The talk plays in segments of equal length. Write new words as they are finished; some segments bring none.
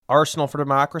Arsenal for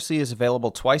Democracy is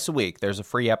available twice a week. There's a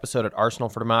free episode at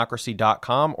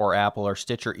arsenalfordemocracy.com or Apple or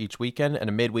Stitcher each weekend, and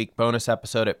a midweek bonus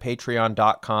episode at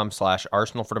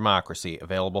patreon.com/arsenalfordemocracy,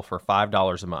 available for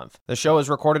 $5 a month. The show is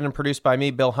recorded and produced by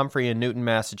me, Bill Humphrey, in Newton,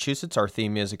 Massachusetts. Our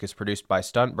theme music is produced by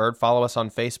Stuntbird. Follow us on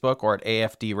Facebook or at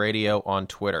AFD Radio on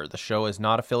Twitter. The show is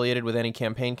not affiliated with any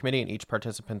campaign committee, and each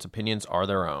participant's opinions are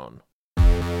their own.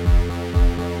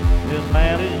 This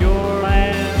land is your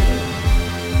land.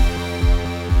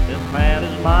 This land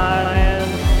is my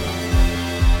land.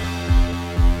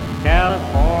 From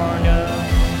California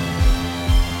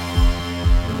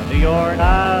to the New York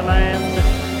Island,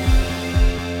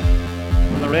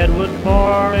 from the Redwood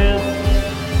Forest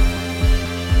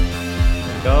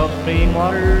to Gulf Stream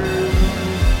waters.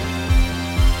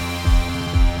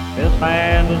 This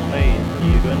land was made for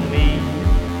you and me.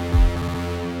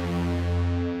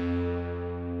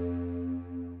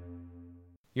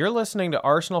 You're listening to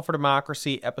Arsenal for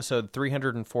Democracy, episode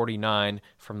 349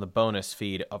 from the bonus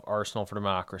feed of Arsenal for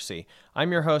Democracy.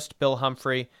 I'm your host, Bill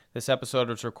Humphrey. This episode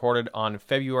was recorded on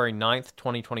February 9th,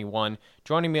 2021.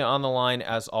 Joining me on the line,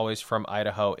 as always, from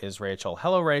Idaho is Rachel.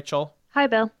 Hello, Rachel. Hi,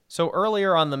 Bill. So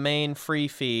earlier on the main free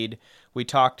feed, we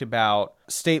talked about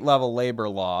state-level labor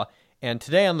law. And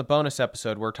today on the bonus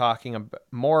episode, we're talking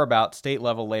more about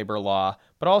state-level labor law,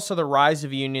 but also the rise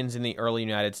of unions in the early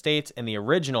United States and the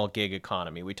original gig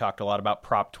economy. We talked a lot about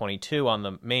Prop 22 on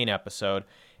the main episode,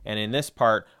 and in this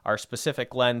part, our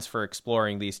specific lens for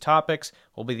exploring these topics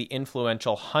will be the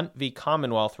influential Hunt v.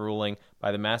 Commonwealth ruling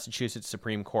by the Massachusetts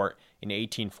Supreme Court in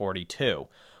 1842.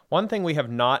 One thing we have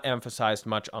not emphasized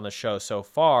much on the show so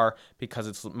far, because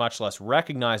it's much less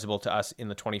recognizable to us in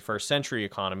the 21st century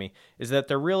economy, is that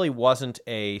there really wasn't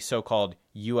a so-called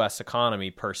U.S. economy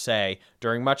per se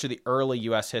during much of the early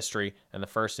U.S. history and the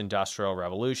first industrial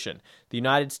revolution. The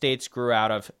United States grew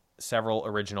out of several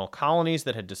original colonies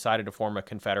that had decided to form a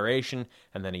confederation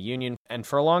and then a union, and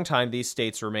for a long time these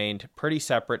states remained pretty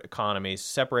separate economies,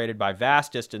 separated by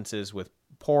vast distances with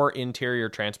poor interior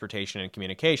transportation and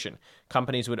communication.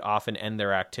 Companies would often end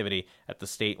their activity at the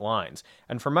state lines.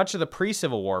 And for much of the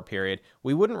pre-Civil War period,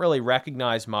 we wouldn't really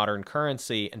recognize modern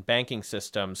currency and banking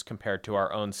systems compared to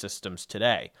our own systems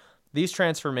today. These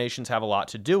transformations have a lot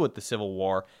to do with the Civil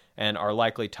War and are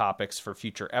likely topics for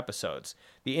future episodes.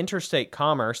 The interstate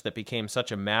commerce that became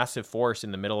such a massive force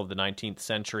in the middle of the 19th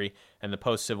century and the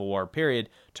post-Civil War period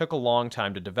took a long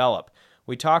time to develop.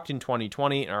 We talked in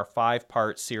 2020 in our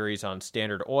 5-part series on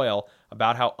Standard Oil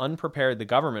about how unprepared the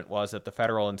government was at the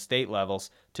federal and state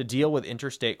levels to deal with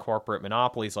interstate corporate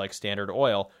monopolies like Standard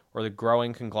Oil or the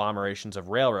growing conglomerations of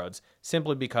railroads,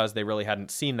 simply because they really hadn't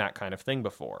seen that kind of thing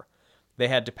before. They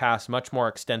had to pass much more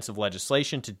extensive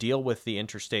legislation to deal with the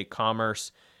interstate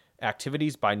commerce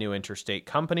activities by new interstate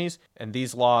companies, and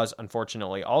these laws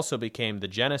unfortunately also became the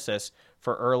genesis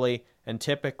for early and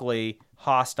typically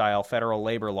hostile federal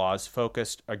labor laws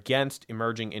focused against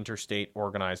emerging interstate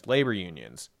organized labor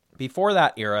unions. Before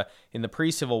that era, in the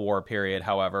pre-Civil War period,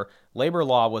 however, labor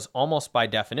law was almost by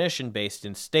definition based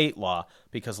in state law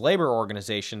because labor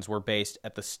organizations were based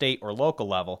at the state or local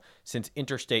level, since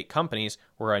interstate companies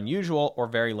were unusual or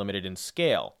very limited in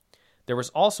scale. There was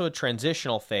also a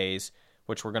transitional phase,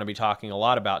 which we're going to be talking a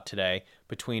lot about today,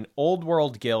 between old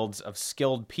world guilds of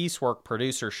skilled piecework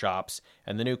producer shops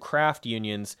and the new craft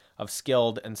unions of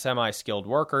skilled and semi-skilled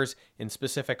workers in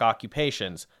specific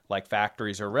occupations, like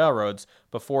factories or railroads,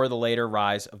 before the later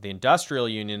rise of the industrial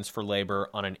unions for labor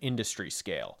on an industry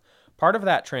scale. Part of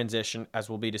that transition, as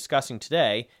we'll be discussing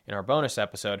today in our bonus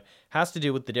episode, has to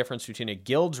do with the difference between a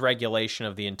guild's regulation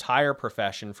of the entire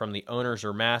profession from the owners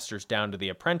or masters down to the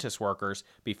apprentice workers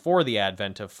before the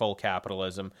advent of full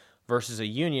capitalism versus a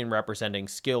union representing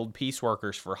skilled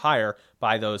pieceworkers for hire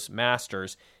by those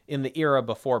masters in the era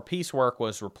before piecework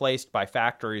was replaced by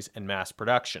factories and mass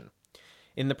production.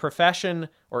 In the profession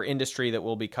or industry that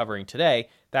we'll be covering today,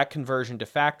 that conversion to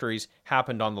factories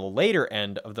happened on the later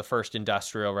end of the first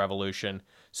industrial revolution,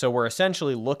 so we're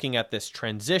essentially looking at this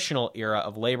transitional era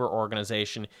of labor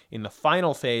organization in the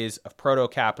final phase of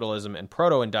proto-capitalism and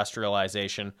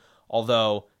proto-industrialization,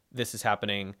 although this is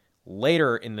happening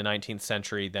later in the 19th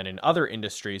century than in other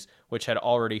industries which had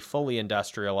already fully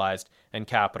industrialized and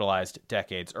capitalized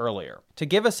decades earlier. To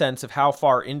give a sense of how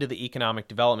far into the economic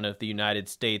development of the United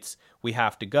States we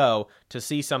have to go to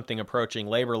see something approaching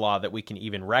labor law that we can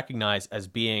even recognize as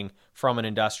being from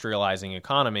an industrializing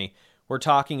economy, we're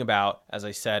talking about, as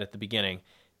I said at the beginning,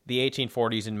 the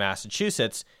 1840s in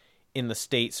Massachusetts in the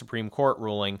state Supreme Court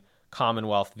ruling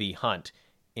Commonwealth v. Hunt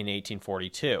in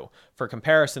 1842. For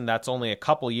comparison, that's only a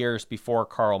couple years before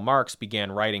Karl Marx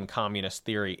began writing communist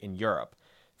theory in Europe.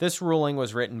 This ruling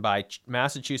was written by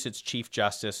Massachusetts Chief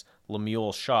Justice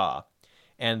Lemuel Shaw,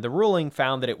 and the ruling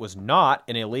found that it was not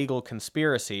an illegal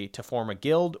conspiracy to form a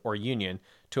guild or union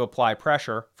to apply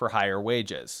pressure for higher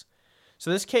wages.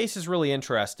 So this case is really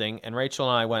interesting, and Rachel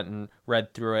and I went and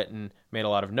read through it and made a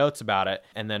lot of notes about it,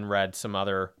 and then read some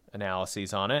other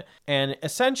analyses on it. And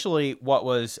essentially what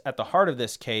was at the heart of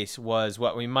this case was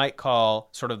what we might call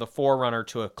sort of the forerunner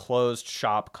to a closed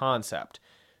shop concept.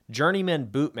 Journeyman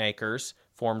bootmakers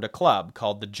formed a club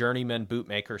called the Journeyman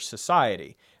Bootmakers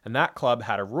Society, and that club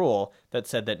had a rule that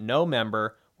said that no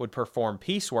member would perform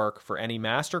piecework for any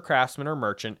master craftsman or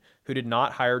merchant who did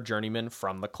not hire journeymen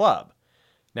from the club.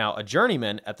 Now, a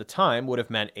journeyman at the time would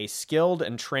have meant a skilled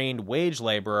and trained wage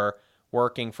laborer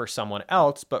working for someone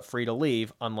else but free to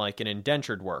leave, unlike an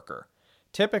indentured worker.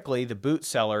 Typically, the boot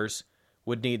sellers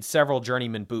would need several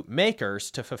journeyman boot makers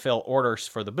to fulfill orders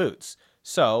for the boots.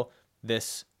 So,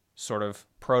 this sort of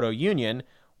proto-union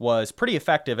was pretty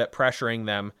effective at pressuring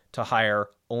them to hire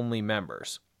only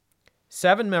members.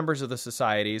 7 members of the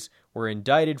societies were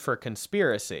indicted for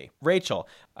conspiracy. Rachel,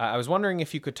 I was wondering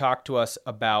if you could talk to us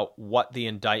about what the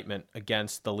indictment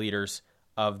against the leaders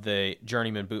of the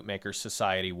Journeyman Bootmakers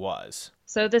Society was.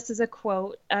 So this is a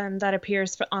quote that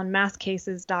appears on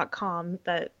masscases.com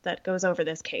that goes over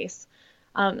this case.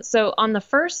 So on the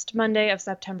first Monday of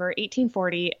September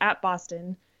 1840 at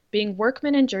Boston, being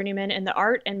workmen and journeymen in the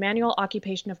art and manual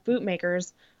occupation of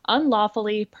bootmakers,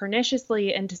 unlawfully,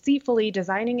 perniciously, and deceitfully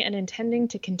designing and intending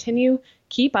to continue,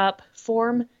 keep up,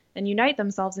 form, and unite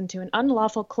themselves into an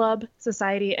unlawful club,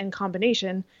 society, and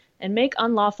combination, and make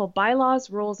unlawful bylaws,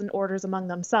 rules, and orders among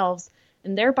themselves,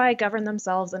 and thereby govern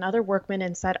themselves and other workmen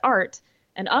in said art,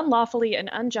 and unlawfully and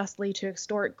unjustly to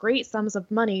extort great sums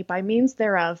of money by means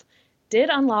thereof, did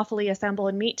unlawfully assemble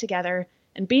and meet together,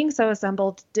 and being so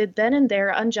assembled, did then and there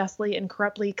unjustly and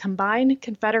corruptly combine,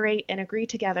 confederate, and agree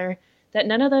together, that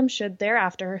none of them should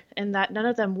thereafter, and that none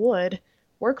of them would,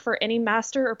 work for any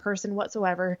master or person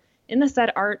whatsoever, in the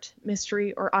said art,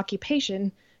 mystery, or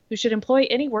occupation, who should employ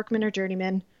any workman or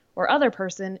journeyman, or other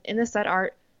person, in the said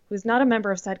art, who is not a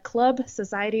member of said club,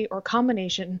 society, or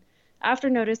combination, after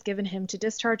notice given him to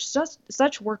discharge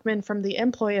such workmen from the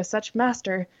employ of such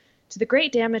master, to the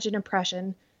great damage and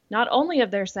oppression, not only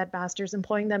of their said masters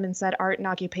employing them in said art and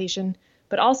occupation,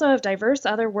 but also of divers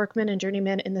other workmen and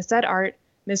journeymen in the said art,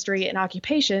 mystery, and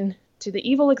occupation, to the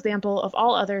evil example of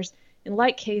all others in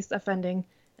like case offending,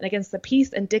 and against the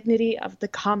peace and dignity of the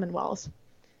Commonwealth.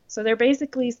 So they're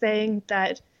basically saying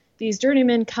that these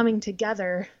journeymen coming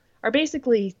together are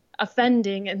basically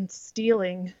offending and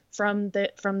stealing from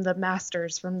the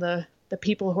masters, from the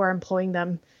people who are employing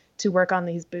them to work on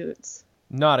these boots.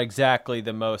 Not exactly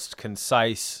the most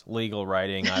concise legal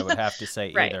writing, I would have to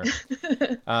say, either.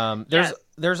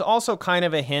 There's also kind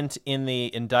of a hint in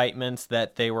the indictments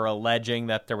that they were alleging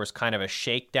that there was kind of a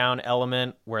shakedown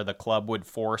element where the club would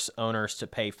force owners to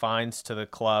pay fines to the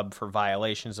club for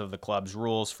violations of the club's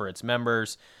rules for its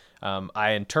members.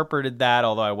 I interpreted that,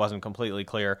 although I wasn't completely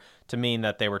clear, to mean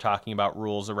that they were talking about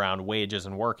rules around wages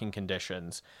and working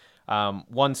conditions.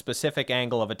 One specific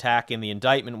angle of attack in the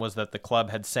indictment was that the club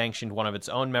had sanctioned one of its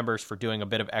own members for doing a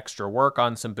bit of extra work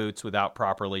on some boots without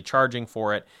properly charging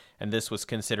for it, and this was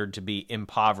considered to be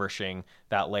impoverishing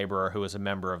that laborer who was a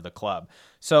member of the club.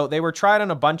 So they were tried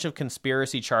on a bunch of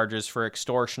conspiracy charges for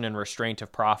extortion and restraint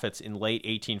of profits in late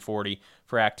 1840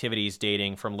 for activities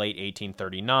dating from late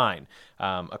 1839.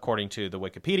 According to the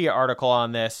Wikipedia article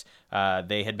on this,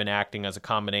 they had been acting as a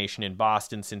combination in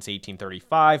Boston since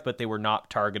 1835, but they were not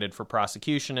targeted for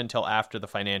prosecution until after the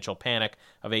financial panic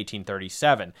of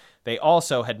 1837. They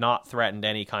also had not threatened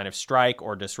any kind of strike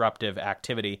or disruptive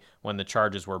activity when the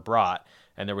charges were brought,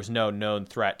 and there was no known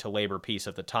threat to labor peace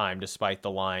at the time, despite the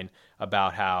line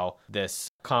about how this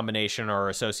combination or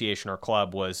association or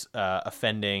club was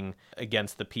offending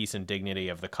against the peace and dignity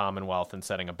of the Commonwealth and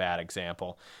setting a bad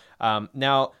example.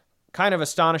 Now, kind of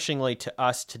astonishingly to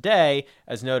us today,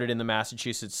 as noted in the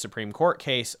Massachusetts Supreme Court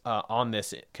case on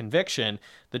this conviction,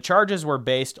 the charges were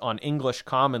based on English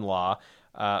common law,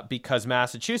 because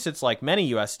Massachusetts, like many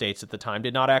U.S. states at the time,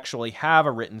 did not actually have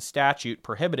a written statute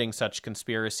prohibiting such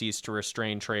conspiracies to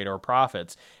restrain trade or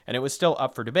profits, and it was still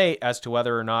up for debate as to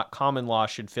whether or not common law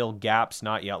should fill gaps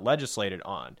not yet legislated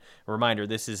on. A reminder,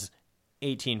 this is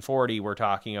 1840, we're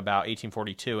talking about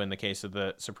 1842 in the case of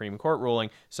the Supreme Court ruling,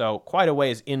 so quite a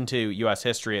ways into U.S.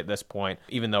 history at this point,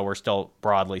 even though we're still,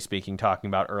 broadly speaking, talking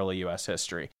about early U.S.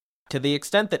 history. To the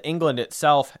extent that England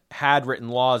itself had written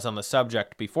laws on the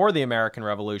subject before the American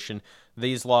Revolution,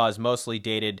 these laws mostly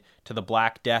dated to the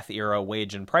Black Death era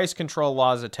wage and price control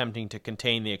laws attempting to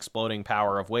contain the exploding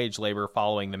power of wage labor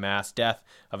following the mass death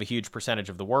of a huge percentage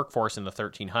of the workforce in the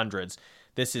 1300s.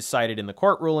 This is cited in the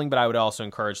court ruling, but I would also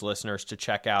encourage listeners to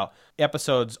check out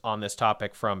episodes on this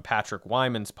topic from Patrick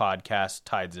Wyman's podcast,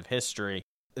 Tides of History.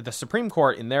 The Supreme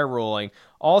Court, in their ruling,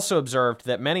 also observed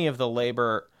that many of the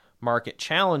labor market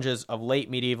challenges of late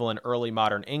medieval and early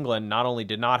modern England not only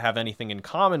did not have anything in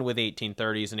common with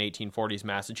 1830s and 1840s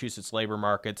Massachusetts labor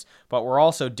markets, but were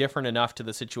also different enough to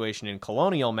the situation in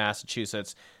colonial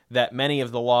Massachusetts that many of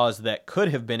the laws that could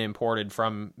have been imported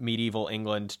from medieval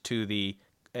England to the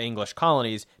English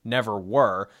colonies never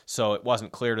were, so it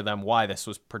wasn't clear to them why this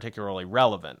was particularly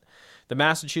relevant. The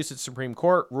Massachusetts Supreme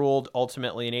Court ruled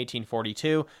ultimately in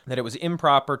 1842 that it was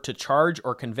improper to charge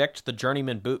or convict the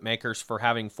journeyman bootmakers for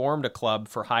having formed a club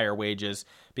for higher wages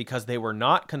because they were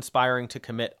not conspiring to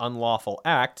commit unlawful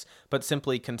acts, but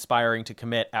simply conspiring to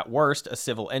commit, at worst, a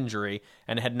civil injury,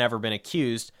 and had never been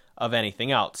accused of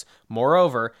anything else.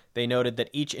 Moreover, they noted that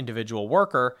each individual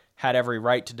worker had every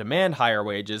right to demand higher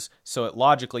wages, so it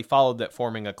logically followed that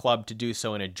forming a club to do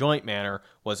so in a joint manner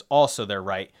was also their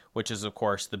right, which is, of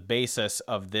course, the basis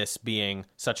of this being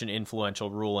such an influential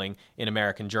ruling in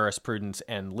American jurisprudence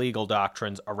and legal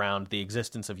doctrines around the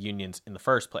existence of unions in the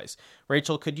first place.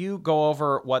 Rachel, could you go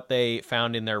over what they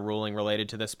found in their ruling related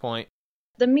to this point?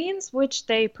 The means which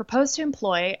they proposed to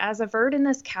employ, as averred in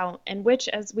this count, and which,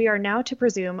 as we are now to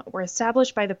presume, were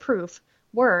established by the proof,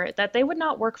 were that they would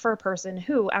not work for a person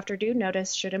who, after due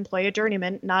notice, should employ a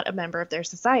journeyman not a member of their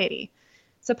society.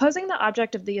 Supposing the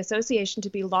object of the association to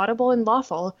be laudable and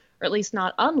lawful, or at least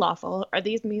not unlawful, are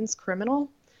these means criminal?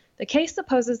 The case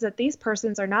supposes that these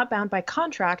persons are not bound by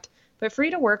contract, but free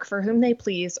to work for whom they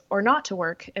please, or not to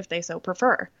work, if they so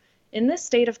prefer. In this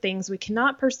state of things, we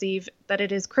cannot perceive that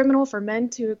it is criminal for men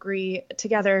to agree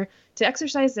together to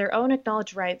exercise their own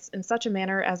acknowledged rights in such a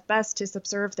manner as best to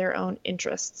subserve their own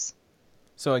interests.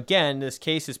 So again, this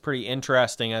case is pretty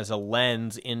interesting as a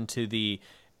lens into the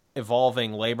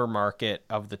evolving labor market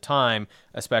of the time,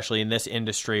 especially in this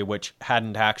industry, which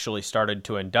hadn't actually started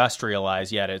to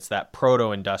industrialize yet. It's that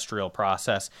proto-industrial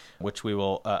process, which we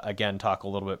will, again, talk a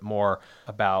little bit more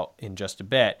about in just a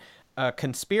bit.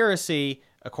 Conspiracy,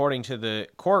 according to the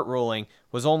court ruling,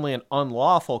 was only an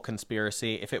unlawful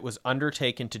conspiracy if it was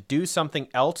undertaken to do something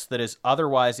else that is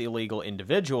otherwise illegal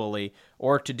individually,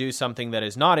 or to do something that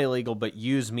is not illegal but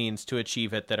use means to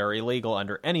achieve it that are illegal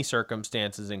under any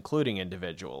circumstances, including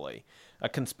individually. A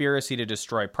conspiracy to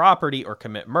destroy property or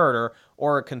commit murder,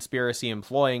 or a conspiracy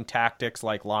employing tactics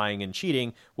like lying and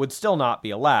cheating would still not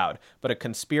be allowed, but a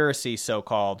conspiracy,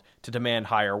 so-called, to demand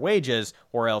higher wages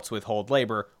or else withhold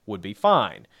labor would be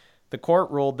fine. The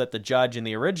court ruled that the judge in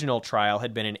the original trial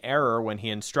had been in error when he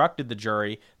instructed the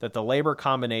jury that the labor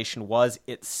combination was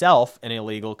itself an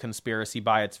illegal conspiracy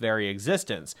by its very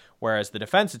existence, whereas the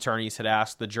defense attorneys had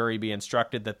asked the jury be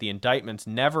instructed that the indictments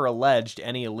never alleged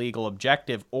any illegal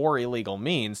objective or illegal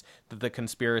means that the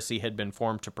conspiracy had been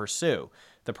formed to pursue.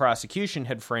 The prosecution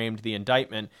had framed the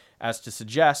indictment as to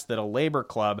suggest that a labor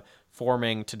club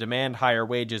forming to demand higher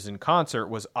wages in concert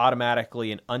was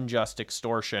automatically an unjust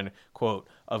extortion, quote,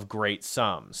 of great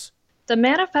sums. The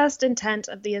manifest intent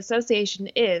of the association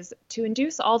is to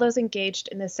induce all those engaged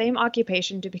in the same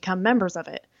occupation to become members of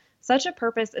it. Such a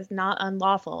purpose is not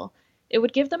unlawful. It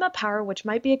would give them a power which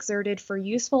might be exerted for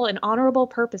useful and honorable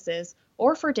purposes,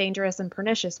 or for dangerous and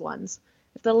pernicious ones.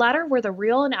 If the latter were the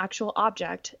real and actual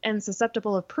object, and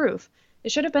susceptible of proof,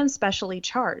 it should have been specially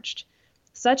charged.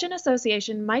 Such an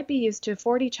association might be used to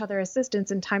afford each other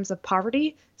assistance in times of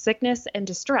poverty, sickness, and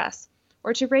distress,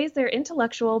 or to raise their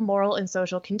intellectual, moral, and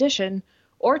social condition,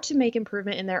 or to make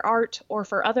improvement in their art, or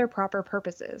for other proper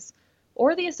purposes.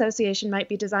 Or the association might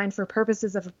be designed for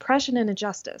purposes of oppression and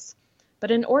injustice.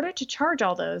 But in order to charge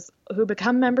all those who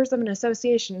become members of an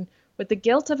association with the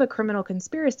guilt of a criminal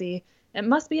conspiracy, it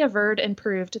must be averred and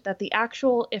proved that the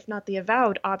actual, if not the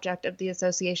avowed, object of the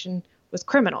association was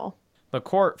criminal. The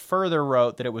court further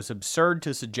wrote that it was absurd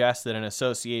to suggest that an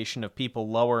association of people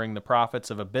lowering the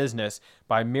profits of a business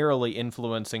by merely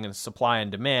influencing supply and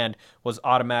demand was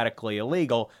automatically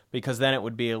illegal, because then it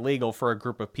would be illegal for a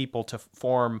group of people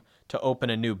to open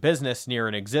a new business near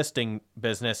an existing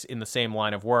business in the same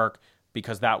line of work,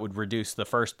 because that would reduce the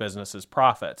first business's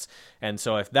profits. And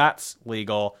so if that's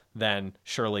legal, then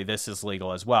surely this is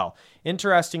legal as well.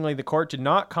 Interestingly, the court did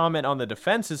not comment on the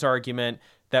defense's argument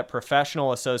that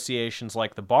professional associations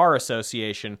like the Bar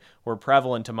Association were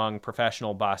prevalent among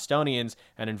professional Bostonians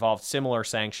and involved similar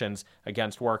sanctions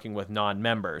against working with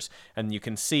non-members. And you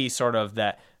can see sort of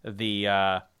that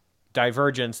the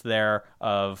divergence there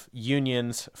of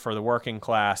unions for the working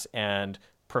class and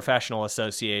professional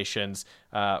associations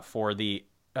for the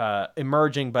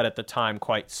emerging, but at the time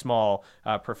quite small,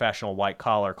 professional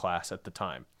white-collar class at the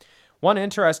time. One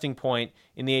interesting point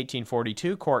in the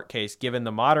 1842 court case, given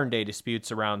the modern-day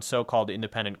disputes around so-called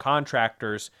independent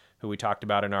contractors, who we talked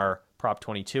about in our Prop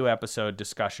 22 episode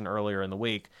discussion earlier in the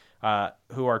week,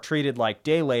 who are treated like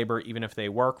day labor even if they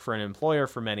work for an employer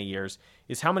for many years,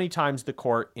 is how many times the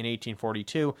court in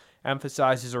 1842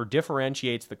 emphasizes or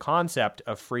differentiates the concept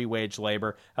of free wage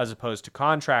labor as opposed to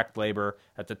contract labor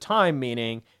at the time,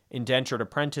 meaning indentured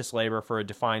apprentice labor for a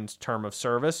defined term of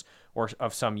service or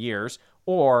of some years,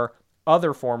 or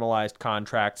other formalized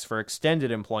contracts for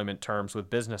extended employment terms with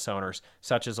business owners,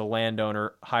 such as a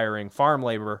landowner hiring farm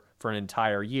labor for an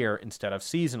entire year instead of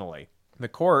seasonally. The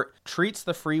court treats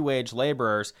the free wage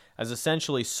laborers as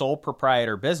essentially sole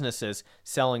proprietor businesses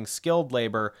selling skilled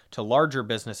labor to larger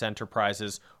business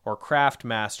enterprises or craft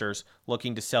masters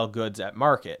looking to sell goods at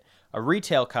market. A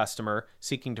retail customer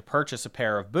seeking to purchase a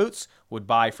pair of boots would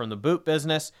buy from the boot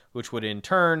business, which would in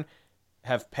turn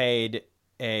have paid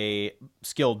a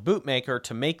skilled bootmaker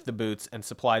to make the boots and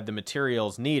supplied the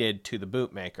materials needed to the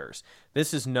bootmakers.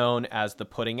 This is known as the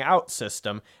putting out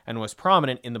system and was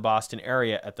prominent in the Boston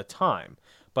area at the time.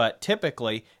 But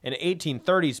typically, an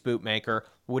 1830s bootmaker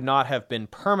would not have been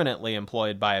permanently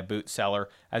employed by a boot seller,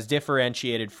 as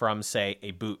differentiated from, say, a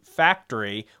boot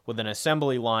factory with an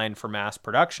assembly line for mass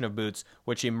production of boots,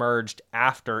 which emerged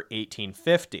after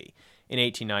 1850. In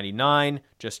 1899,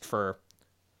 just for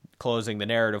closing the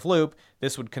narrative loop,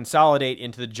 this would consolidate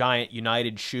into the giant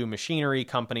United Shoe Machinery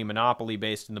Company monopoly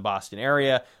based in the Boston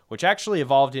area, which actually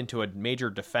evolved into a major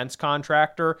defense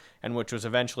contractor and which was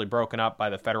eventually broken up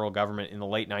by the federal government in the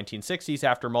late 1960s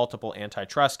after multiple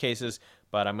antitrust cases.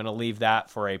 But I'm going to leave that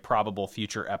for a probable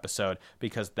future episode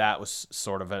because that was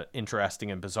sort of an interesting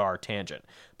and bizarre tangent.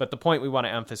 But the point we want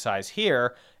to emphasize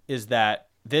here is that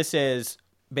this is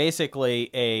basically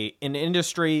an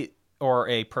industry or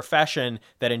a profession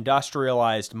that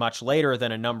industrialized much later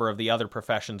than a number of the other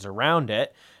professions around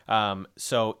it.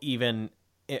 So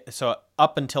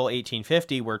up until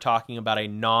 1850, we're talking about a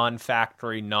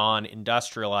non-factory,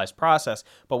 non-industrialized process,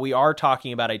 but we are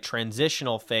talking about a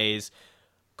transitional phase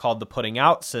called the putting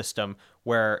out system,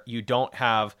 where you don't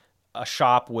have a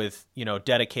shop with,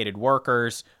 dedicated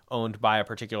workers owned by a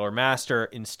particular master.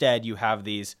 Instead, you have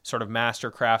these sort of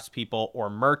master craftspeople or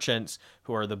merchants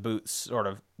who are the boot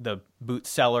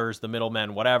sellers, the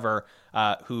middlemen, whatever,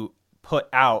 who put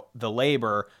out the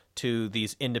labor to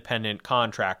these independent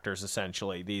contractors,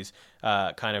 essentially, these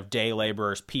kind of day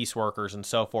laborers, piece workers, and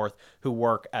so forth, who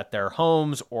work at their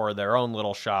homes or their own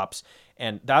little shops.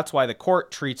 And that's why the court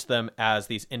treats them as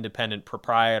these independent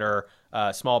proprietor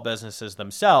small businesses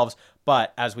themselves.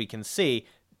 But as we can see,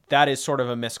 that is sort of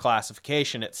a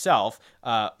misclassification itself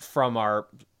from our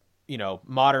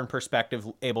modern perspective,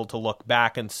 able to look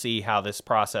back and see how this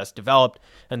process developed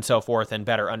and so forth and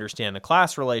better understand the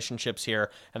class relationships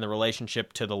here and the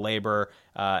relationship to the labor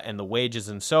and the wages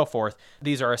and so forth.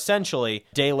 These are essentially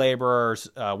day laborers,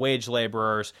 wage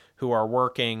laborers who are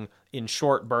working in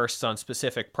short bursts on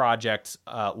specific projects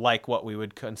like what we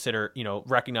would consider,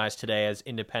 recognized today as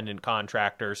independent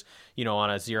contractors, on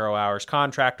a 0 hours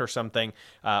contract or something,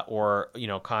 or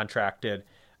contracted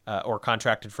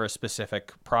for a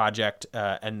specific project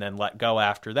and then let go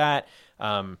after that.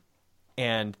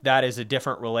 And that is a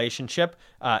different relationship.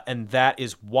 And that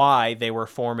is why they were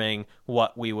forming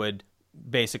what we would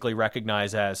basically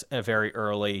recognize as a very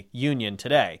early union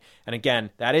today. And again,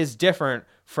 that is different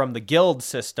from the guild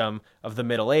system of the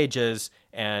Middle Ages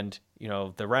and,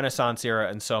 the Renaissance era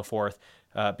and so forth,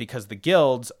 because the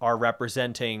guilds are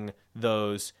representing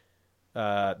those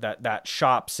that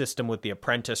shop system with the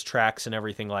apprentice tracks and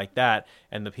everything like that,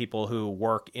 and the people who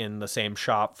work in the same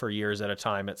shop for years at a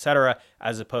time, etc.,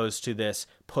 as opposed to this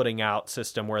putting out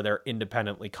system where they're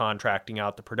independently contracting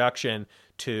out the production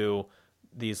to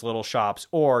these little shops,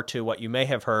 or to what you may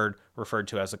have heard referred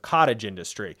to as a cottage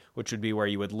industry, which would be where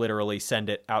you would literally send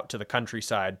it out to the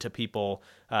countryside to people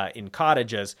in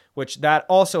cottages, which that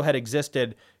also had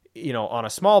existed on a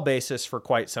small basis for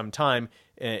quite some time,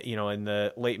 in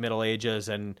the late Middle Ages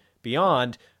and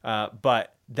beyond.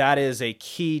 But that is a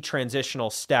key transitional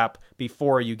step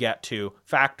before you get to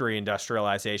factory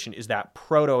industrialization, is that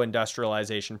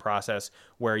proto-industrialization process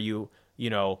where you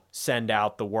send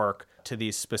out the work to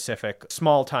these specific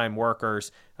small-time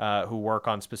workers who work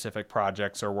on specific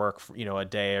projects or work, a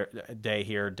day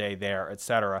here, a day there,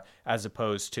 etc., as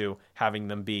opposed to having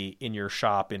them be in your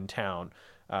shop in town,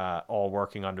 all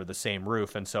working under the same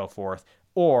roof and so forth,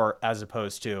 or as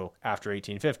opposed to, after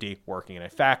 1850, working in a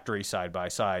factory side by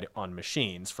side on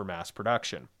machines for mass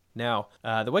production. Now,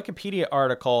 the Wikipedia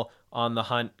article on the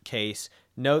Hunt case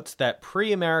notes that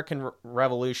pre-American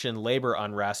Revolution labor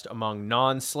unrest among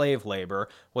non-slave labor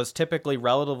was typically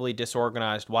relatively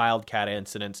disorganized wildcat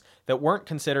incidents that weren't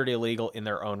considered illegal in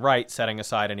their own right, setting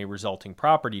aside any resulting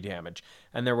property damage,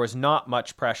 and there was not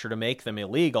much pressure to make them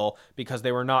illegal because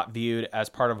they were not viewed as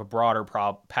part of a broader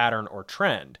pattern or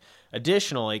trend.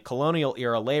 Additionally,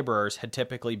 colonial-era laborers had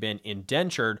typically been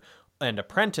indentured and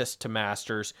apprenticed to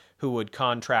masters who would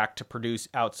contract to produce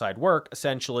outside work,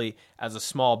 essentially as a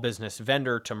small business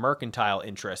vendor to mercantile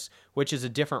interests, which is a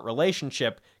different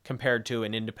relationship compared to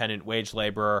an independent wage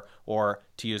laborer, or,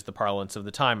 to use the parlance of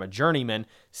the time, a journeyman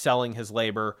selling his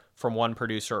labor from one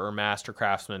producer or master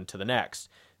craftsman to the next.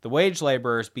 The wage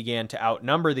laborers began to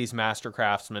outnumber these master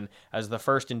craftsmen as the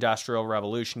first industrial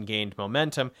revolution gained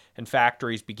momentum and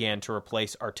factories began to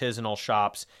replace artisanal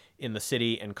shops in the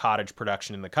city and cottage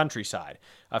production in the countryside.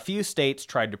 A few states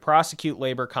tried to prosecute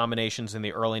labor combinations in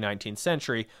the early 19th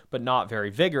century, but not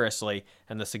very vigorously,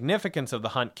 and the significance of the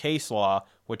Hunt case law,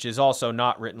 which is also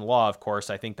not written law, of course,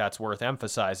 I think that's worth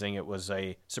emphasizing, it was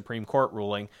a Supreme Court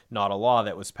ruling, not a law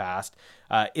that was passed,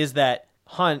 is that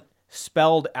Hunt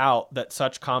spelled out that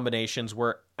such combinations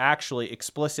were actually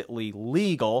explicitly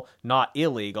legal, not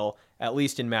illegal, at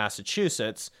least in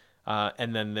Massachusetts,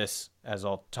 and then this, as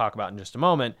I'll talk about in just a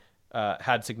moment,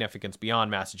 had significance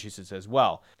beyond Massachusetts as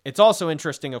well. It's also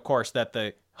interesting, of course, that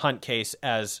the Hunt case,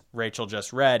 as Rachel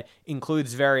just read,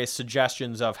 includes various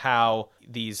suggestions of how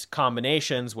these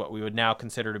combinations, what we would now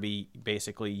consider to be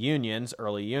basically unions,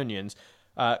 early unions,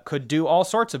 could do all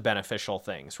sorts of beneficial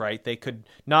things, right? They could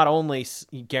not only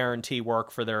guarantee work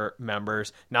for their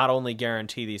members, not only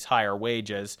guarantee these higher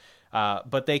wages,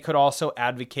 but they could also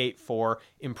advocate for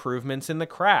improvements in the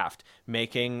craft,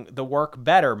 making the work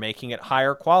better, making it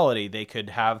higher quality. They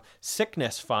could have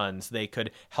sickness funds. They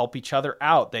could help each other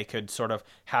out. They could sort of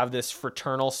have this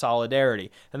fraternal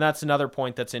solidarity. And that's another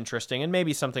point that's interesting, and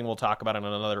maybe something we'll talk about in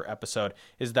another episode,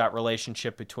 is that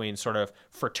relationship between sort of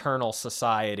fraternal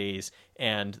societies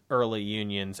and early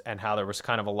unions, and how there was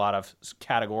kind of a lot of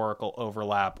categorical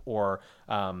overlap or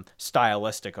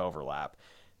stylistic overlap.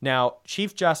 Now,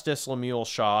 Chief Justice Lemuel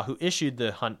Shaw, who issued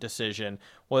the Hunt decision,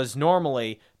 was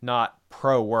normally not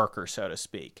pro-worker, so to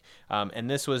speak. And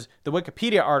this was, the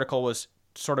Wikipedia article was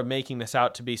sort of making this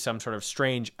out to be some sort of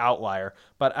strange outlier,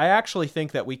 but I actually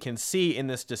think that we can see in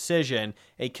this decision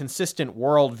a consistent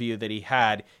worldview that he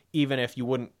had, even if you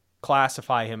wouldn't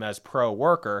classify him as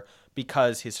pro-worker,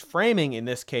 because his framing in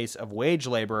this case of wage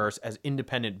laborers as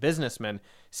independent businessmen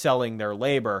selling their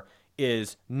labor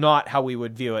is not how we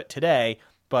would view it today,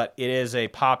 but it is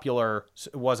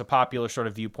was a popular sort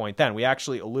of viewpoint then. We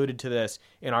actually alluded to this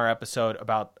in our episode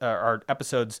about our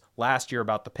episodes last year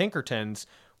about the Pinkertons,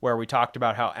 where we talked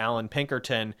about how Allan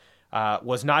Pinkerton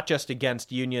was not just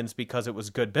against unions because it was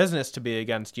good business to be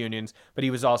against unions, but he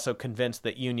was also convinced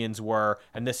that unions were,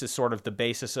 and this is sort of the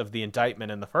basis of the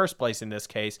indictment in the first place in this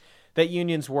case, that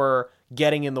unions were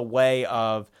getting in the way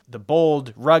of the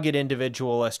bold, rugged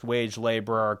individualist wage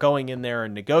laborer going in there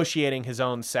and negotiating his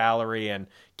own salary and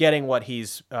getting what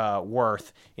he's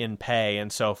worth in pay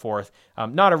and so forth.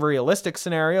 Not a realistic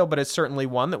scenario, but it's certainly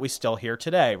one that we still hear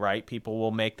today, right? People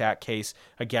will make that case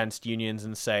against unions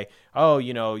and say, oh,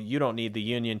 you don't need the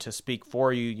union to speak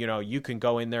for you. You can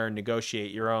go in there and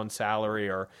negotiate your own salary,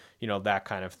 or, that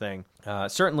kind of thing.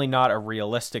 Certainly not a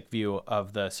realistic view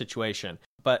of the situation.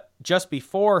 But just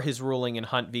before his ruling in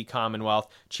Hunt v. Commonwealth,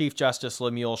 Chief Justice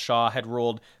Lemuel Shaw had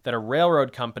ruled that a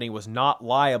railroad company was not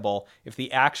liable if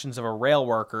the actions of a rail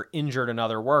worker injured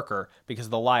another worker, because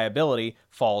the liability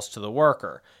falls to the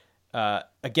worker.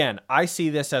 Again, I see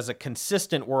this as a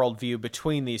consistent worldview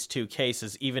between these two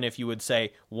cases, even if you would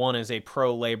say one is a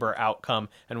pro-labor outcome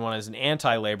and one is an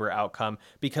anti-labor outcome,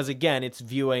 because again, it's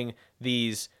viewing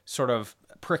these sort of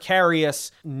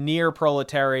precarious,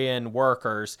 near-proletarian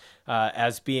workers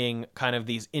as being kind of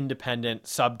these independent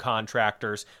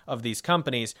subcontractors of these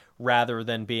companies rather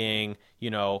than being,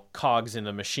 cogs in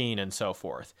the machine and so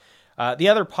forth. The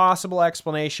other possible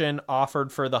explanation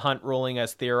offered for the Hunt ruling,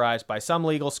 as theorized by some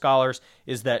legal scholars,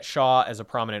 is that Shaw, as a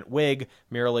prominent Whig,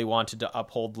 merely wanted to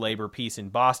uphold labor peace in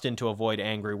Boston to avoid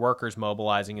angry workers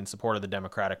mobilizing in support of the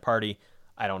Democratic Party.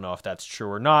 I don't know if that's true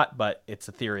or not, but it's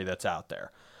a theory that's out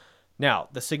there. Now,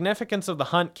 the significance of the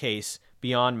Hunt case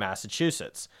beyond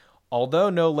Massachusetts. Although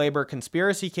no labor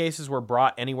conspiracy cases were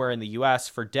brought anywhere in the U.S.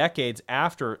 for decades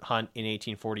after Hunt in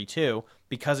 1842,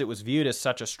 because it was viewed as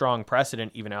such a strong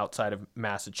precedent even outside of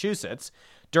Massachusetts,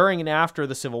 during and after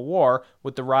the Civil War,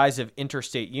 with the rise of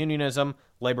interstate unionism,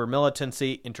 labor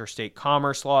militancy, interstate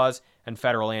commerce laws, and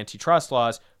federal antitrust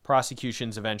laws,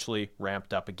 prosecutions eventually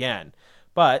ramped up again.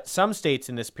 But some states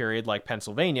in this period, like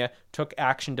Pennsylvania, took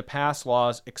action to pass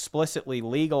laws explicitly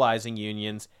legalizing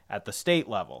unions at the state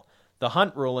level. The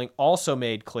Hunt ruling also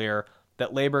made clear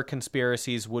that labor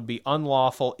conspiracies would be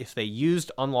unlawful if they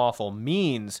used unlawful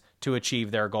means to achieve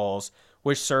their goals,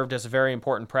 which served as a very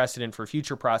important precedent for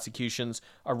future prosecutions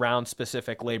around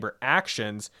specific labor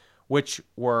actions, which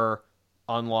were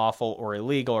unlawful or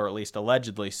illegal, or at least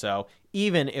allegedly so,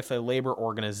 even if a labor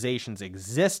organization's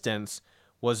existence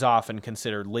was often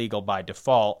considered legal by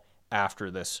default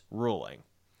after this ruling.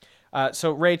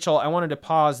 So, Rachel, I wanted to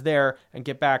pause there and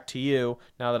get back to you,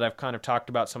 now that I've kind of talked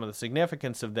about some of the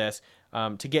significance of this,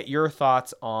 to get your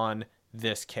thoughts on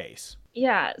this case.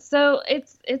 Yeah, so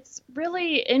it's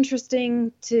really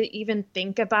interesting to even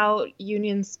think about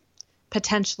unions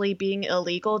potentially being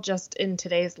illegal just in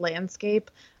today's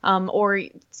landscape, or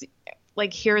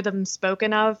like hear them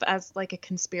spoken of as like a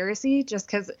conspiracy, just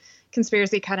because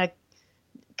conspiracy kind of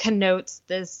connotes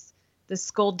this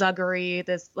skullduggery,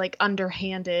 this like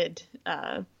underhanded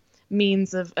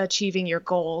means of achieving your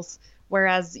goals.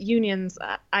 Whereas unions,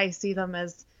 I see them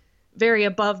as very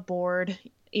above board,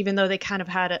 even though they kind of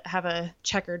have a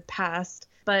checkered past.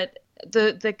 But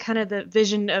the kind of the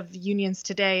vision of unions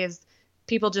today is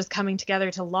people just coming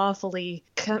together to lawfully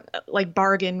like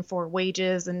bargain for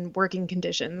wages and working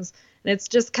conditions. And it's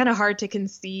just kind of hard to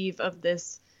conceive of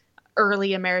this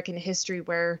early American history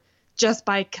where just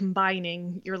by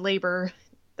combining your labor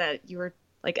that you were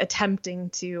like attempting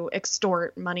to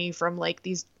extort money from like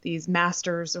these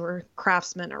masters or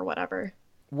craftsmen or whatever.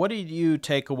 What did you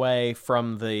take away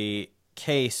from the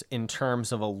case in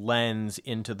terms of a lens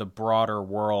into the broader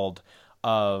world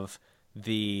of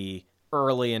the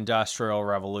early Industrial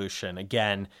Revolution?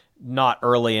 Again, not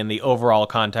early in the overall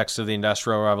context of the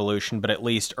Industrial Revolution, but at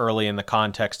least early in the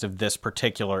context of this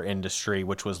particular industry,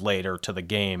 which was later to the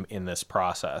game in this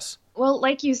process. Well,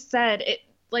 like you said, it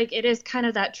is kind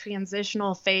of that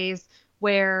transitional phase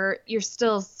where you're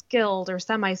still skilled or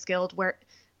semi-skilled,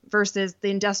 versus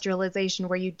the industrialization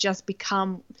where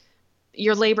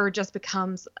your labor just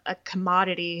becomes a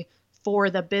commodity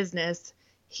for the business.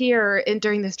 Here,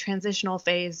 during this transitional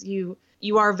phase, you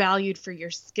are valued for your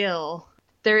skill.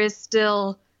 There is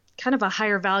still kind of a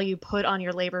higher value put on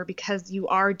your labor because you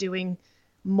are doing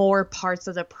more parts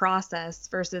of the process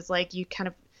versus like you kind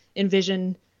of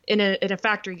envision in a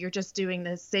factory, you're just doing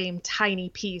the same tiny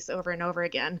piece over and over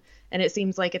again. And it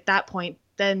seems like at that point,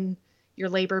 then your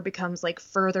labor becomes like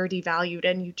further devalued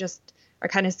and you just are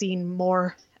kind of seen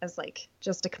more as like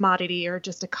just a commodity or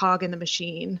just a cog in the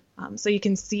machine. So you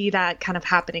can see that kind of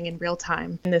happening in real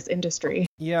time in this industry.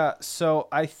 Yeah, so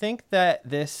I think that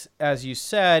this, as you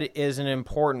said, is an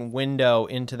important window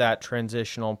into that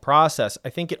transitional process. I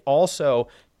think it also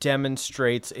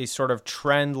demonstrates a sort of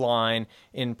trend line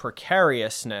in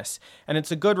precariousness. And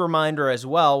it's a good reminder as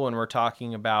well when we're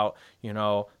talking about,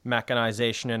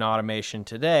 mechanization and automation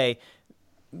today.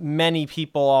 Many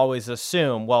people always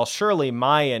assume, well, surely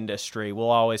my industry will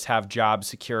always have job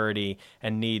security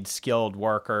and need skilled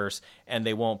workers, and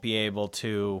they won't be able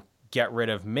to get rid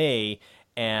of me.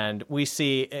 And we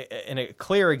see a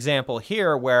clear example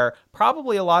here where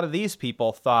probably a lot of these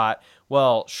people thought,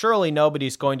 well, surely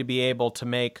nobody's going to be able to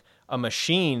make a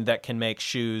machine that can make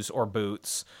shoes or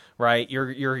boots, right?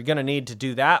 You're going to need to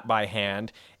do that by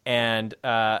hand. And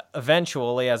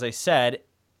eventually, as I said,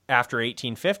 after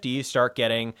 1850, you start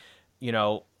getting,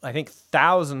 I think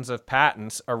thousands of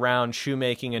patents around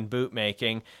shoemaking and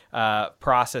bootmaking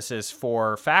processes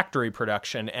for factory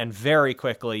production. And very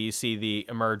quickly, you see the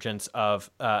emergence of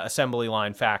assembly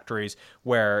line factories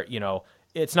where,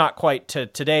 it's not quite to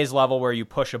today's level where you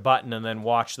push a button and then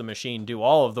watch the machine do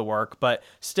all of the work, but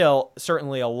still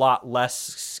certainly a lot less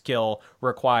skill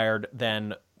required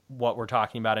than what we're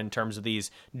talking about in terms of these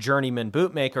journeyman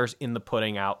bootmakers in the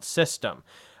putting out system.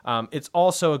 It's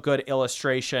also a good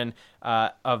illustration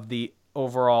of the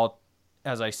overall,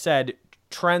 as I said,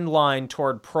 trend line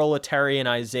toward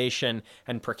proletarianization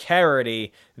and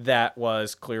precarity that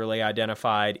was clearly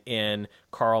identified in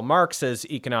Karl Marx's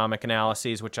economic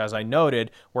analyses, which, as I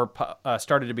noted, were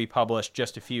started to be published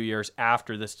just a few years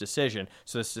after this decision.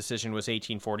 So this decision was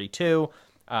 1842.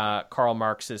 Karl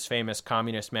Marx's famous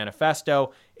Communist Manifesto,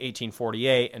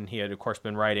 1848, and he had, of course,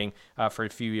 been writing for a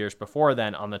few years before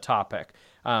then on the topic.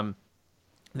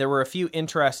 There were a few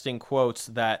interesting quotes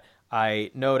that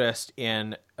I noticed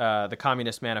in the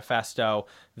Communist Manifesto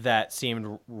that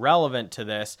seemed relevant to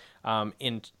this.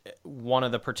 In one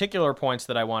of the particular points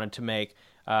that I wanted to make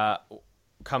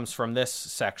comes from this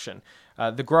section.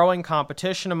 The growing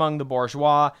competition among the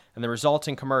bourgeois and the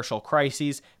resulting commercial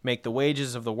crises make the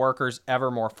wages of the workers ever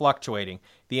more fluctuating.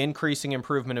 The increasing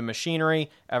improvement of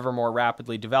machinery, ever more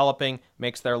rapidly developing,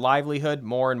 makes their livelihood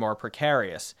more and more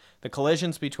precarious. The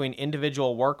collisions between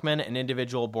individual workmen and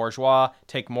individual bourgeois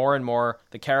take more and more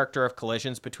the character of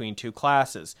collisions between two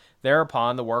classes.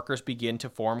 Thereupon, the workers begin to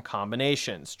form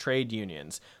combinations, trade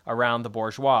unions, around the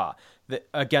bourgeois,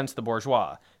 against the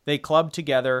bourgeois. They clubbed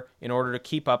together in order to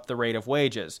keep up the rate of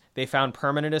wages. They found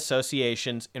permanent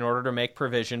associations in order to make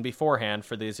provision beforehand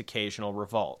for these occasional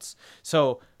revolts.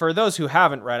 So, for those who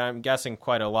haven't read, I'm guessing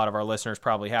quite a lot of our listeners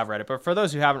probably have read it, but for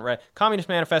those who haven't read, Communist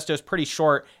Manifesto is pretty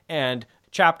short, and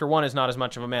Chapter 1 is not as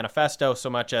much of a manifesto so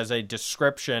much as a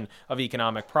description of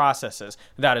economic processes.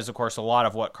 That is, of course, a lot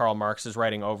of what Karl Marx's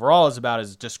writing overall is about,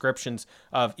 is descriptions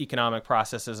of economic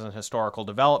processes and historical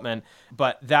development.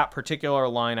 But that particular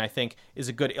line, I think, is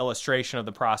a good illustration of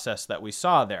the process that we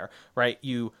saw there, right?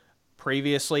 You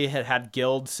previously had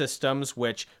guild systems,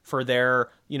 which for their,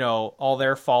 all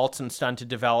their faults and stunted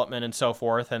development and so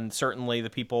forth, and certainly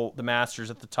the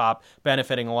masters at the top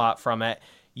benefiting a lot from it,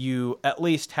 you at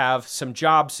least have some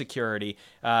job security,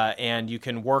 and you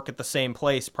can work at the same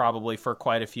place probably for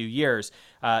quite a few years.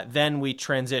 Then we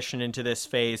transition into this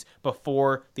phase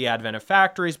before the advent of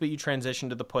factories, but you transition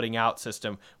to the putting out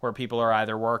system, where people are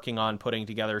either working on putting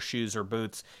together shoes or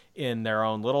boots in their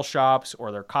own little shops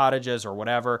or their cottages or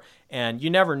whatever, and you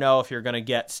never know if you're going to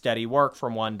get steady work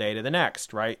from one day to the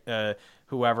next, right?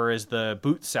 Whoever is the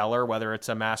boot seller, whether it's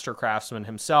a master craftsman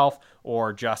himself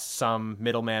or just some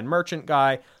middleman merchant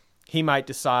guy, he might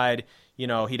decide,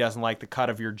 he doesn't like the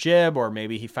cut of your jib, or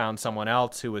maybe he found someone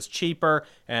else who was cheaper,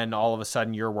 and all of a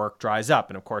sudden your work dries up.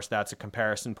 And of course, that's a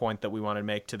comparison point that we want to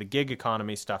make to the gig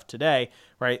economy stuff today,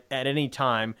 right? At any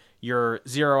time, your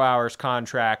 0 hours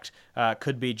contract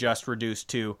could be just reduced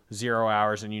to 0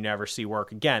 hours and you never see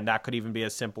work again. That could even be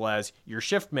as simple as your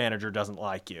shift manager doesn't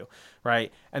like you,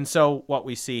 right? And so what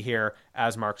we see here,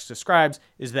 as Marx describes,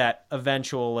 is that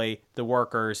eventually the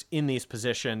workers in these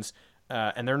positions,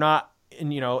 and they're not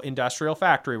industrial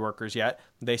factory workers yet,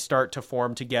 they start to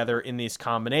form together in these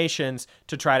combinations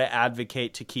to try to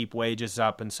advocate to keep wages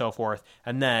up and so forth.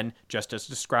 And then, just as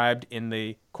described in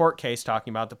the court case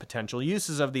talking about the potential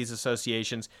uses of these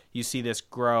associations, you see this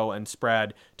grow and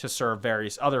spread to serve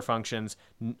various other functions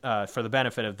for the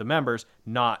benefit of the members,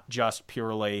 not just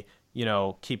purely,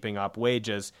 keeping up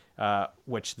wages,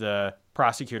 which the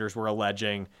prosecutors were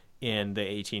alleging in the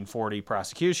 1840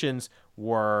 prosecutions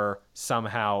were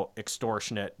somehow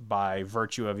extortionate by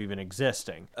virtue of even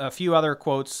existing. A few other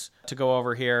quotes to go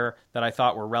over here that I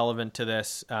thought were relevant to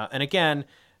this. And again,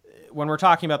 when we're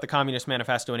talking about the Communist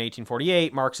Manifesto in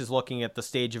 1848, Marx is looking at the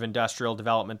stage of industrial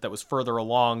development that was further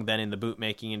along than in the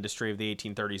bootmaking industry of the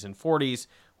 1830s and 40s,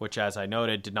 which, as I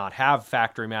noted, did not have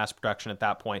factory mass production at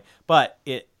that point, but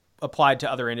it applied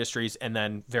to other industries, and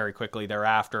then very quickly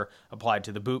thereafter applied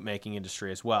to the bootmaking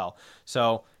industry as well.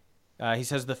 So he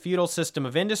says the feudal system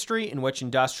of industry, in which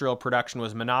industrial production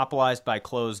was monopolized by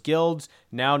closed guilds,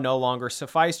 now no longer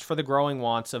sufficed for the growing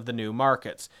wants of the new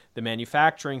markets. The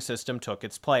manufacturing system took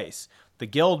its place. The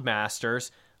guild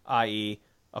masters, i.e.,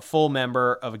 a full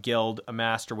member of a guild, a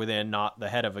master within, not the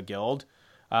head of a guild,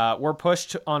 were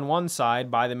pushed on one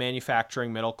side by the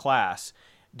manufacturing middle class.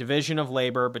 Division of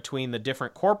labor between the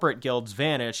different corporate guilds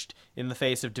vanished in the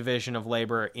face of division of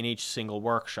labor in each single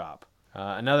workshop.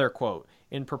 Another quote,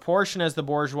 in proportion as the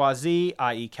bourgeoisie,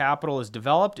 i.e. capital, is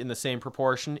developed, in the same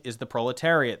proportion is the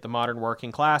proletariat, the modern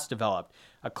working class, developed,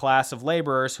 a class of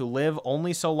laborers who live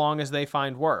only so long as they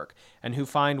find work, and who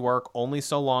find work only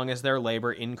so long as their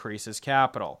labor increases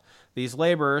capital. These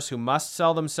laborers, who must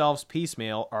sell themselves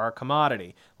piecemeal, are a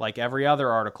commodity, like every other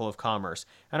article of commerce,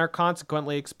 and are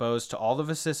consequently exposed to all the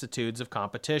vicissitudes of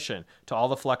competition, to all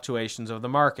the fluctuations of the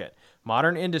market.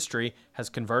 Modern industry has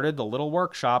converted the little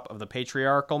workshop of the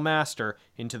patriarchal master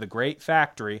into the great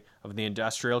factory of the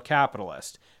industrial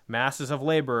capitalist. Masses of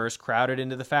laborers crowded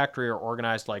into the factory are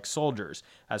organized like soldiers.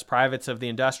 As privates of the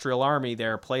industrial army, they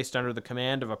are placed under the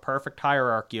command of a perfect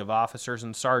hierarchy of officers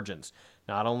and sergeants.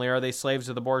 Not only are they slaves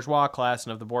of the bourgeois class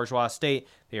and of the bourgeois state,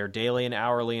 they are daily and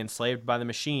hourly enslaved by the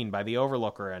machine, by the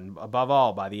overlooker, and above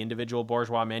all, by the individual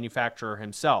bourgeois manufacturer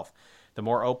himself. The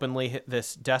more openly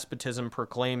this despotism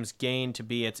proclaims gain to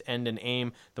be its end and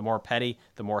aim, the more petty,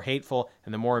 the more hateful,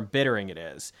 and the more embittering it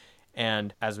is.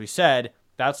 And as we said,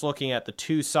 that's looking at the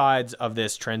two sides of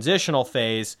this transitional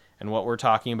phase, and what we're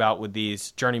talking about with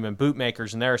these journeyman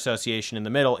bootmakers and their association in the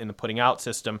middle, in the putting out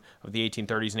system of the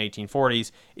 1830s and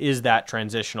 1840s, is that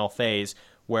transitional phase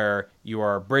where you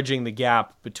are bridging the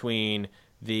gap between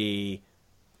the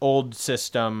old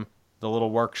system, the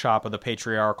little workshop of the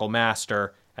patriarchal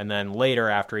master, and then later,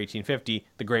 after 1850,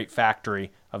 the great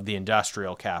factory of the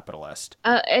industrial capitalist.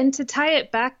 And to tie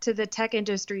it back to the tech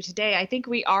industry today, I think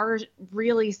we are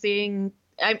really seeing,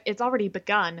 it's already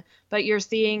begun, but you're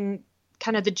seeing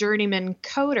kind of the journeyman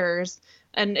coders,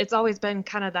 and it's always been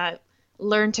kind of that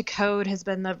learn to code has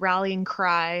been the rallying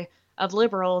cry of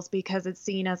liberals because it's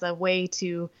seen as a way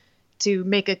to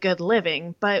make a good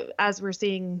living. But as we're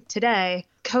seeing today,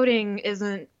 coding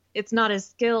it's not as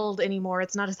skilled anymore.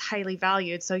 It's not as highly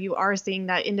valued. So you are seeing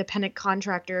that independent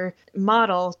contractor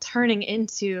model turning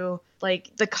into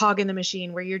like the cog in the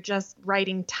machine where you're just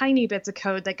writing tiny bits of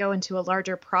code that go into a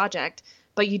larger project,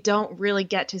 but you don't really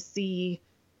get to see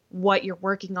what you're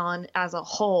working on as a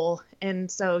whole.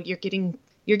 And so you're getting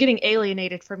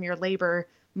alienated from your labor,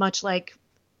 much like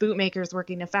bootmakers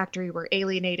working in a factory were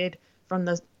alienated from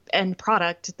the end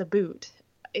product, the boot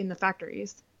in the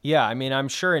factories. Yeah, I mean, I'm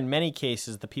sure in many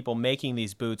cases the people making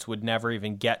these boots would never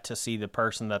even get to see the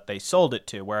person that they sold it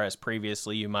to, whereas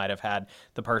previously you might have had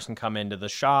the person come into the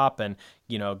shop and,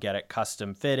 get it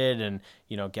custom fitted and,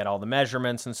 get all the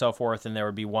measurements and so forth, and there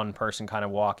would be one person kind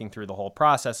of walking through the whole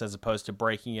process as opposed to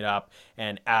breaking it up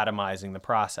and atomizing the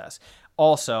process.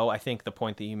 Also, I think the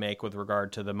point that you make with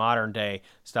regard to the modern day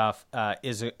stuff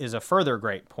is a further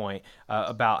great point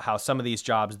about how some of these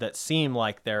jobs that seem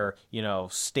like they're,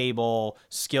 stable,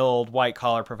 skilled,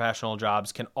 white-collar professional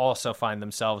jobs can also find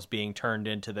themselves being turned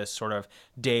into this sort of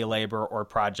day labor or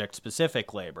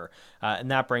project-specific labor.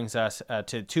 And that brings us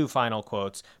to two final quotes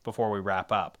before we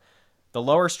wrap up. The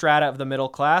lower strata of the middle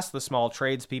class, the small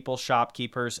tradespeople,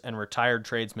 shopkeepers, and retired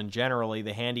tradesmen generally,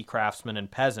 the handicraftsmen and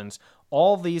peasants,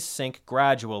 all these sink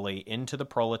gradually into the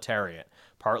proletariat,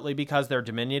 partly because their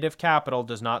diminutive capital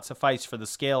does not suffice for the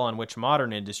scale on which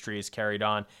modern industry is carried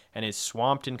on and is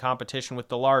swamped in competition with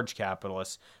the large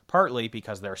capitalists, partly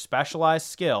because their specialized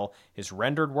skill is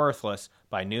rendered worthless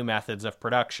by new methods of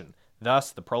production.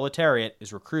 Thus, the proletariat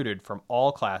is recruited from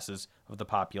all classes of the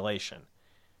population.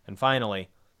 And finally,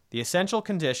 the essential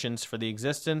conditions for the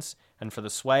existence and for the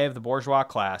sway of the bourgeois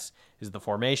class is the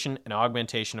formation and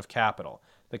augmentation of capital.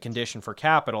 The condition for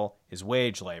capital is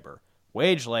wage labor.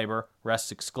 Wage labor rests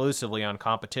exclusively on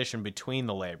competition between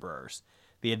the laborers.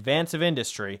 The advance of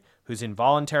industry, whose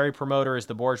involuntary promoter is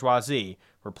the bourgeoisie,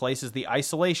 replaces the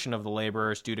isolation of the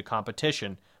laborers due to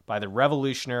competition by the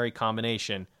revolutionary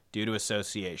combination due to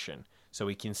association. So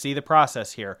we can see the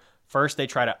process here. First, they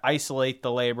try to isolate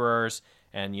the laborers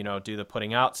and, do the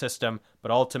putting out system,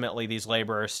 but ultimately these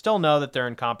laborers still know that they're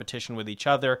in competition with each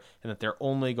other and that they're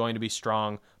only going to be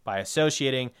strong by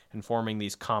associating and forming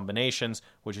these combinations,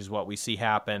 which is what we see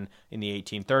happen in the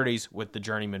 1830s with the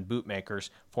journeyman bootmakers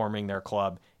forming their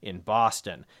club in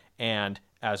Boston. And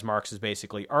as Marx is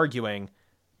basically arguing,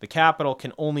 the capital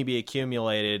can only be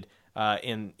accumulated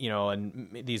and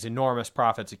these enormous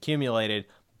profits accumulated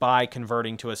by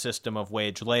converting to a system of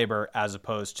wage labor as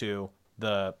opposed to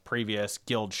the previous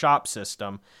guild shop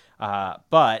system.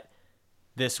 But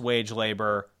this wage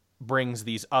labor brings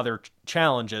these other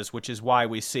challenges, which is why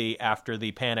we see after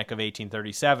the Panic of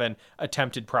 1837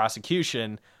 attempted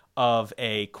prosecution of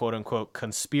a quote-unquote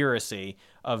conspiracy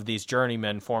of these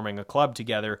journeymen forming a club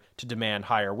together to demand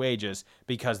higher wages,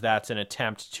 because that's an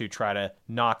attempt to try to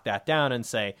knock that down and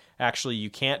say, actually, you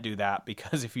can't do that,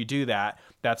 because if you do that,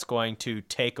 that's going to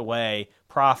take away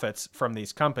profits from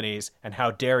these companies, and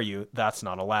how dare you, that's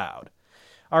not allowed.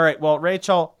 All right, well,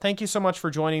 Rachel, thank you so much for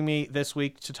joining me this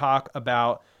week to talk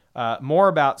about more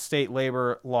about state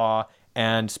labor law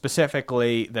and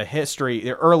specifically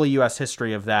the early U.S.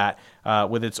 history of that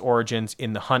with its origins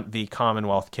in the Hunt v.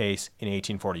 Commonwealth case in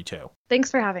 1842. Thanks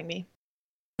for having me.